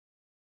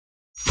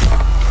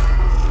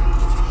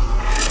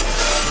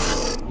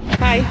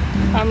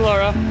I'm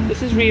Laura.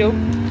 This is Rio.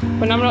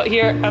 When I'm not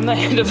here, I'm the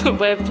head of the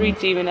Web3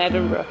 team in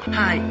Edinburgh.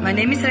 Hi, my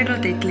name is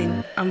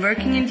Avaloq. I'm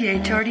working in the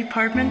HR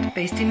department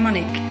based in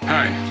Munich.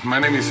 Hi, my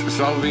name is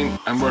Salvin.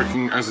 I'm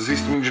working as a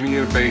system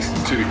engineer based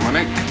in Zurich,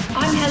 Munich.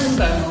 I'm Helen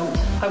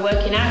Beaumont. I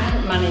work in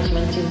output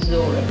management in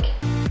Zurich.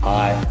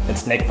 Hi,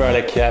 it's Nick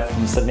Verlick here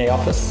from Sydney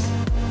office.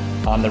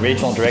 I'm the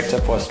Regional Director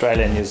for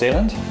Australia and New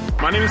Zealand.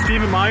 My name is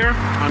Stephen Meyer.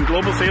 I'm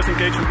Global Sales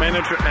Engagement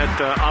Manager at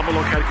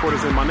Avaloq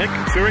headquarters in Munich,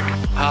 Zurich.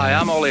 Hi,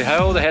 I'm Ollie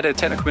Howell, the Head of the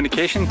Technical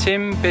Communication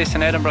Team based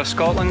in Edinburgh,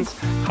 Scotland.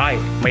 Hi,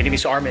 my name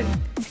is Armin,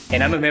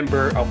 and I'm a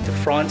member of the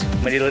Front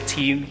Manila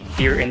team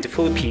here in the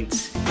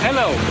Philippines.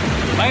 Hello,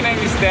 my name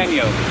is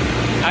Daniel.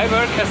 I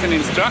work as an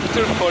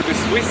instructor for the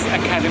Swiss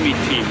Academy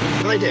team.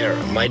 Hi there,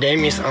 my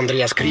name is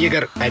Andreas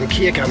Krieger. I'm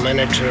Key Account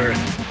Manager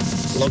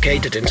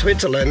located in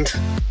Switzerland.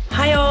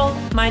 Hi all,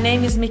 my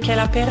name is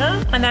Michaela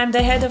Perrin and I'm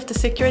the head of the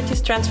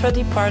Securities Transfer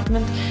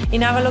Department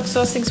in Avaloq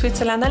Sourcing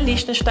Switzerland and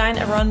Liechtenstein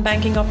around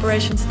Banking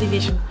Operations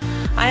Division.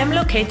 I am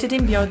located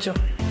in Bioggio.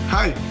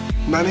 Hi,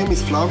 my name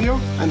is Flavio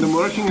and I'm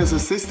working as a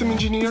system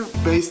engineer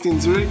based in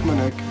Zurich,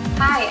 Munich.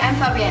 Hi, I'm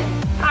Fabienne.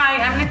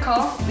 Hi, I'm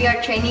Nicole. We are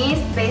trainees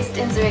based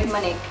in Zurich,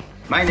 Munich.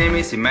 My name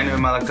is Emmanuel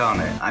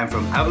Malacane. I'm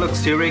from Avaloq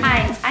Zurich.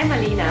 Hi, I'm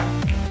Alina.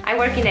 I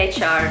work in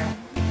HR.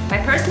 My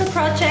personal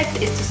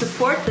project is to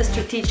support the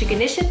strategic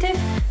initiative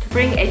to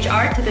bring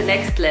HR to the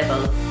next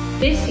level.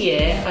 This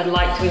year, I'd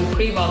like to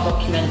improve our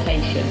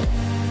documentation,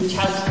 which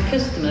helps the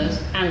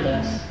customers and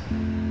us.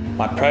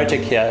 My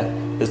project here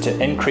is to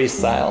increase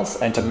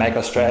sales and to make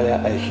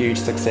Australia a huge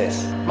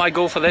success. My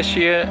goal for this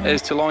year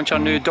is to launch our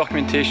new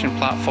documentation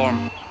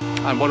platform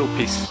and World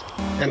Peace.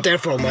 And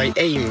therefore my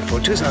aim for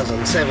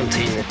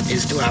 2017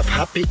 is to have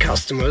happy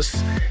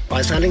customers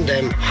by selling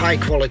them high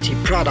quality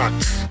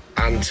products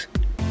and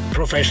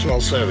professional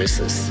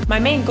services. My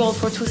main goal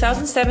for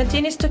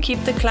 2017 is to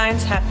keep the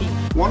clients happy.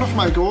 One of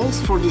my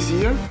goals for this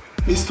year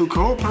is to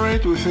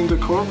cooperate within the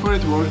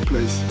corporate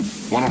workplace.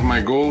 One of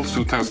my goals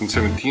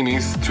 2017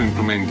 is to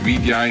implement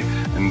VDI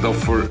and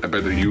offer a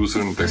better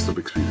user and desktop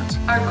experience.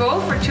 Our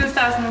goal for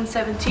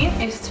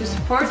 2017 is to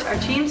support our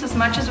teams as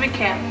much as we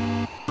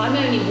can. I'm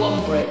only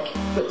one brick,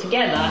 but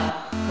together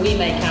we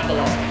make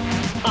Avaloq.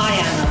 I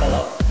am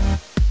Avaloq.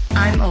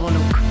 I'm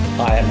Avaloq.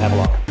 I am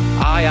Avaloq.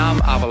 I am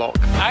Avaloq.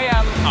 I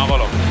am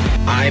Avaloq.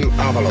 I'm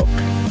Avaloq.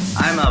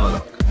 I'm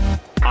Avaloq.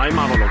 I'm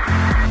Avaloq.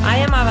 I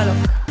am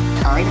Avaloq.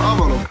 I'm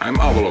Avaloq. I'm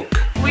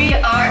Avaloq. We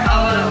are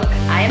Avaloq.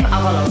 I am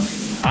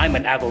Avaloq. I'm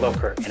an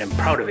Avaloqer, and I'm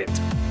proud of it.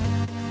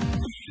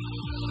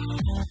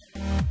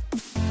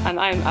 And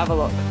I'm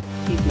Avaloq.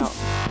 He's not.